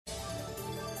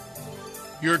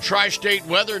Your tri-state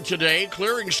weather today,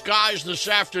 clearing skies this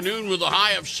afternoon with a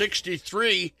high of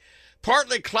 63.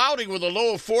 Partly cloudy with a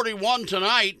low of 41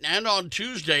 tonight, and on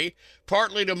Tuesday,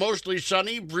 partly to mostly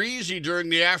sunny, breezy during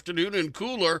the afternoon and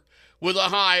cooler with a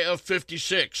high of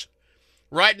 56.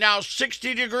 Right now,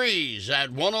 60 degrees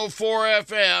at 104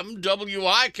 FM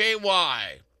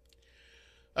WIKY.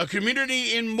 A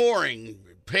community in Mooring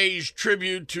pays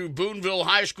tribute to Boonville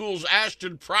High School's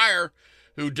Ashton Pryor,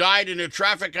 who died in a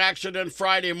traffic accident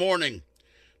Friday morning.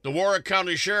 The Warwick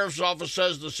County Sheriff's Office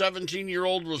says the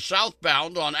 17-year-old was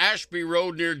southbound on Ashby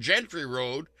Road near Gentry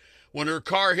Road when her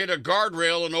car hit a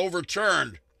guardrail and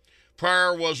overturned.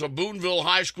 Pryor was a Boonville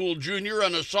High School junior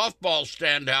and a softball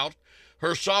standout.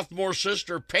 Her sophomore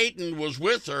sister Peyton was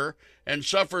with her and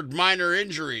suffered minor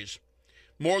injuries.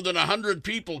 More than 100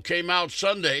 people came out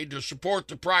Sunday to support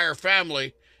the Pryor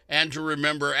family and to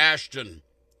remember Ashton.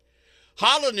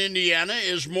 Holland, Indiana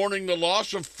is mourning the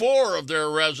loss of 4 of their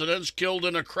residents killed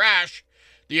in a crash.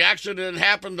 The accident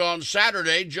happened on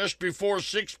Saturday just before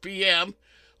 6 p.m.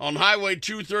 on Highway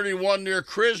 231 near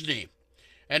Crisney.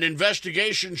 An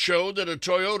investigation showed that a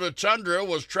Toyota Tundra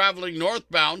was traveling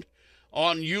northbound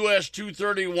on US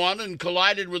 231 and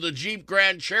collided with a Jeep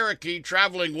Grand Cherokee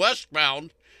traveling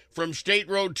westbound from State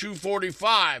Road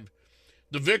 245.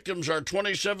 The victims are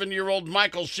 27-year-old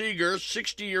Michael Seeger,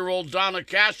 60-year-old Donna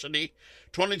Cassidy,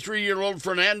 23-year-old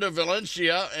Fernanda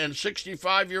Valencia, and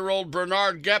 65-year-old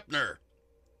Bernard Gepner.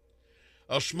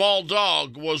 A small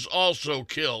dog was also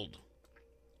killed.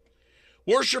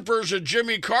 Worshippers at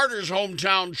Jimmy Carter's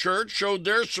hometown church showed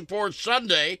their support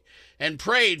Sunday and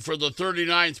prayed for the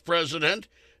 39th president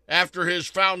after his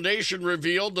foundation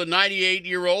revealed the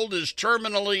 98-year-old is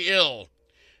terminally ill.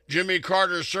 Jimmy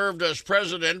Carter served as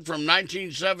president from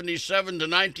 1977 to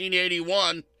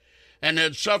 1981 and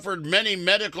had suffered many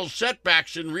medical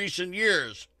setbacks in recent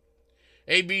years.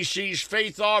 ABC's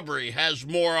Faith Aubrey has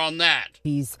more on that.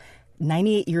 He's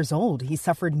 98 years old. He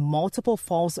suffered multiple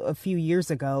falls a few years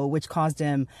ago, which caused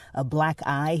him a black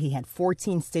eye. He had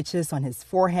 14 stitches on his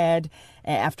forehead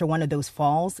after one of those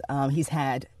falls. He's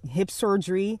had hip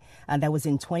surgery that was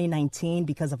in 2019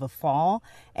 because of a fall.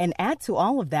 And add to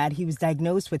all of that, he was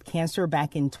diagnosed with cancer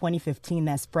back in 2015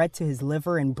 that spread to his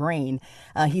liver and brain.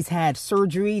 He's had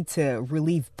surgery to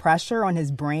relieve pressure on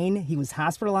his brain. He was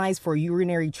hospitalized for a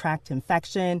urinary tract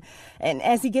infection. And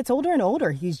as he gets older and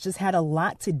older, he's just had a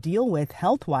lot to deal with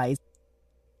health-wise.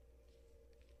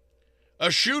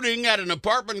 A shooting at an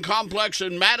apartment complex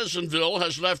in Madisonville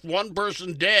has left one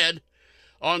person dead.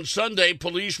 On Sunday,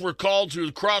 police were called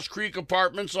to Cross Creek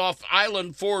Apartments off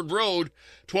Island Ford Road.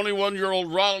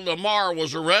 21-year-old Ronald Amar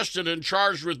was arrested and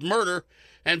charged with murder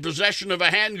and possession of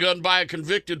a handgun by a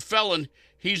convicted felon.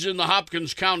 He's in the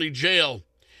Hopkins County Jail.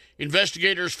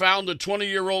 Investigators found that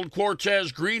 20-year-old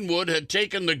Cortez Greenwood had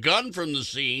taken the gun from the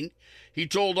scene. He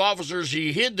told officers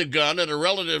he hid the gun at a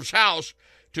relative's house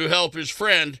to help his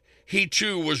friend. He,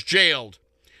 too, was jailed.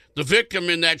 The victim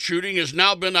in that shooting has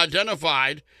now been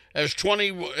identified as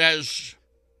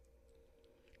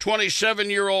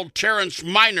 27-year-old Terrence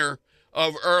Minor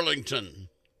of Earlington.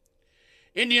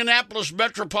 Indianapolis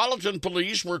Metropolitan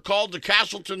Police were called to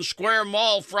Castleton Square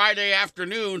Mall Friday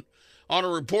afternoon on a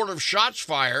report of shots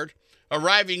fired.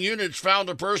 Arriving units found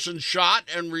a person shot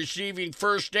and receiving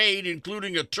first aid,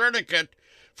 including a tourniquet,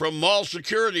 from mall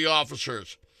security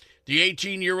officers. The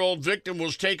 18-year-old victim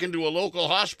was taken to a local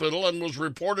hospital and was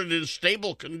reported in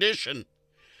stable condition.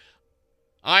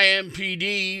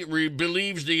 IMPD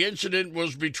believes the incident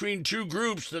was between two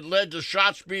groups that led to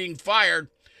shots being fired.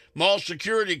 Mall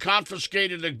security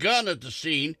confiscated a gun at the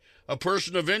scene. A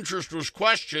person of interest was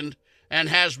questioned and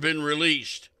has been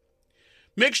released.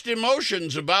 Mixed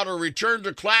emotions about a return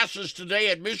to classes today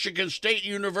at Michigan State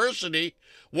University,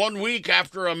 1 week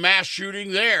after a mass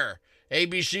shooting there.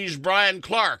 ABC's Brian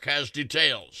Clark has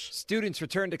details. Students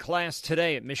returned to class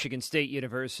today at Michigan State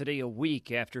University a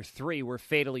week after 3 were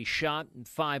fatally shot and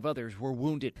 5 others were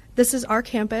wounded. This is our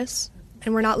campus,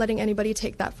 and we're not letting anybody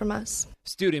take that from us.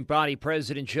 Student body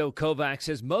president Joe Kovacs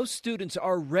says most students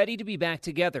are ready to be back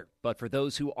together. But for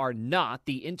those who are not,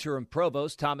 the interim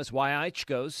provost, Thomas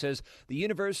Waichko, says the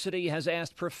university has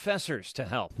asked professors to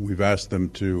help. We've asked them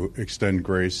to extend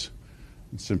grace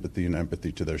and sympathy and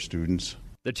empathy to their students.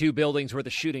 The 2 buildings where the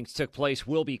shootings took place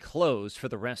will be closed for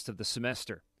the rest of the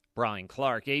semester. Brian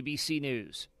Clark, ABC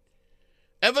News.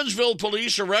 Evansville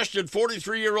police arrested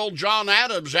 43-year-old John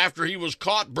Adams after he was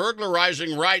caught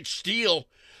burglarizing Wright Steel.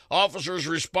 Officers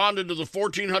responded to the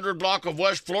 1400 block of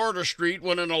West Florida Street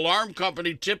when an alarm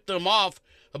company tipped them off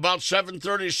about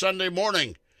 7:30 Sunday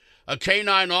morning. A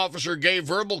canine officer gave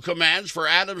verbal commands for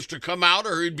Adams to come out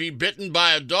or he'd be bitten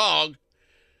by a dog.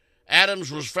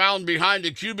 Adams was found behind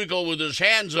a cubicle with his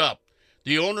hands up.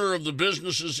 The owner of the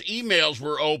business's emails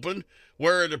were open,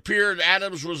 where it appeared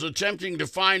Adams was attempting to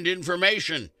find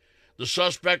information. The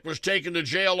suspect was taken to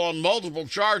jail on multiple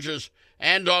charges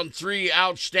and on 3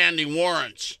 outstanding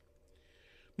warrants.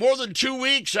 More than 2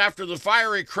 weeks after the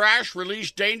fiery crash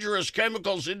released dangerous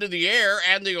chemicals into the air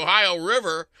and the Ohio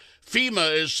River,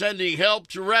 FEMA is sending help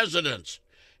to residents.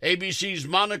 ABC's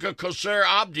Monica Koser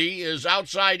Abdi is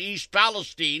outside East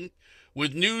Palestine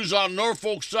with news on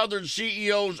Norfolk Southern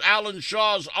CEO's Alan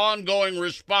Shaw's ongoing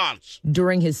response.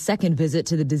 During his second visit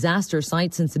to the disaster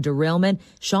site since the derailment,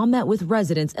 Shaw met with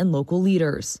residents and local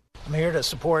leaders. I'm here to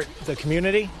support the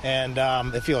community, and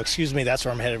if you'll excuse me, that's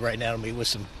where I'm headed right now to meet with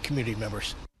some community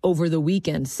members. Over the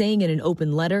weekend, saying in an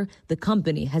open letter, the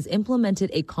company has implemented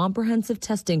a comprehensive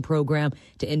testing program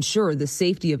to ensure the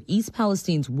safety of East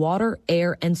Palestine's water,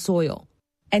 air, and soil.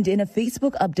 And in a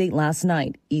Facebook update last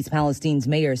night, East Palestine's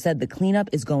mayor said the cleanup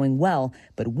is going well,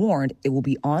 but warned it will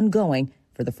be ongoing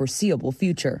for the foreseeable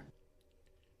future.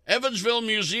 Evansville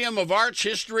Museum of Arts,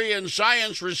 History, and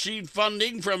Science received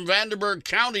funding from Vanderburgh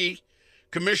County.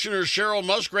 Commissioners Cheryl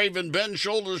Musgrave and Ben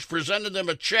Shoulders presented them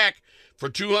a check for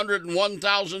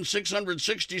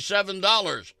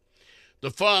 $201,667.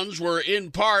 The funds were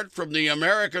in part from the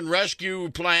American Rescue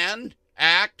Plan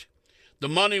Act. The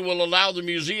money will allow the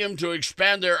museum to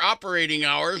expand their operating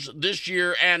hours this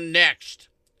year and next.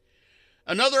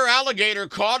 Another alligator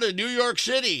caught in New York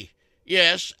City.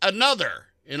 Yes, another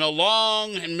in a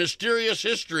long and mysterious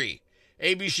history.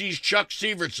 ABC's Chuck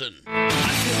Severson.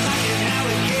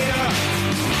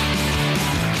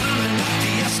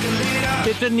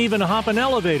 It didn't even hop an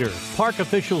elevator. Park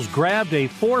officials grabbed a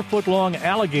 4-foot-long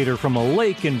alligator from a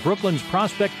lake in Brooklyn's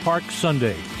Prospect Park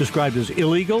Sunday. Described as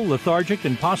illegal, lethargic,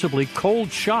 and possibly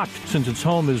cold-shocked since its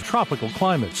home is tropical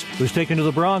climates. It was taken to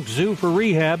the Bronx Zoo for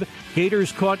rehab.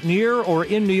 Gators caught near or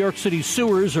in New York City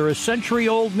sewers are a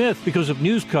century-old myth because of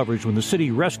news coverage when the city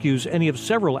rescues any of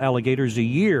several alligators a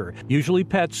year, usually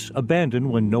pets abandoned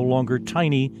when no longer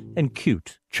tiny and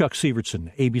cute. Chuck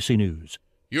Severson, ABC News.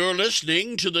 You're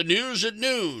listening to the News at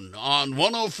Noon on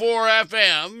 104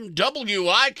 FM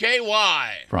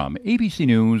WIKY. From ABC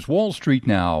News, Wall Street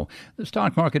now. The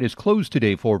stock market is closed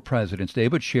today for President's Day,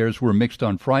 but shares were mixed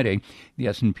on Friday. The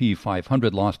S&P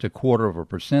 500 lost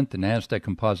 0.25%. The Nasdaq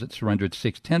Composite surrendered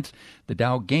 0.6. The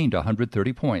Dow gained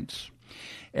 130 points.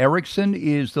 Ericsson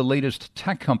is the latest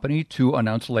tech company to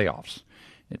announce layoffs.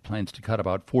 It plans to cut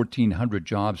about 1,400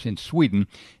 jobs in Sweden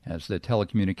as the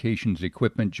telecommunications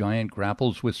equipment giant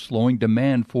grapples with slowing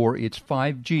demand for its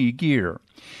 5G gear.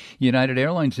 United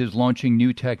Airlines is launching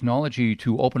new technology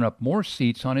to open up more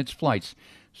seats on its flights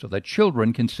so that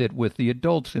children can sit with the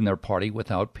adults in their party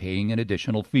without paying an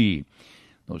additional fee.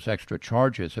 Those extra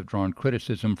charges have drawn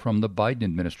criticism from the Biden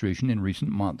administration in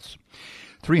recent months.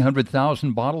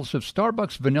 300,000 bottles of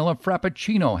Starbucks Vanilla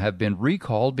Frappuccino have been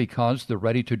recalled because the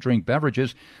ready-to-drink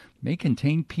beverages may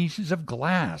contain pieces of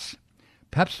glass.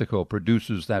 PepsiCo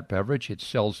produces that beverage. It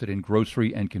sells it in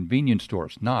grocery and convenience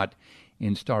stores, not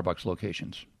in Starbucks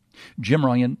locations. Jim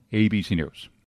Ryan, ABC News.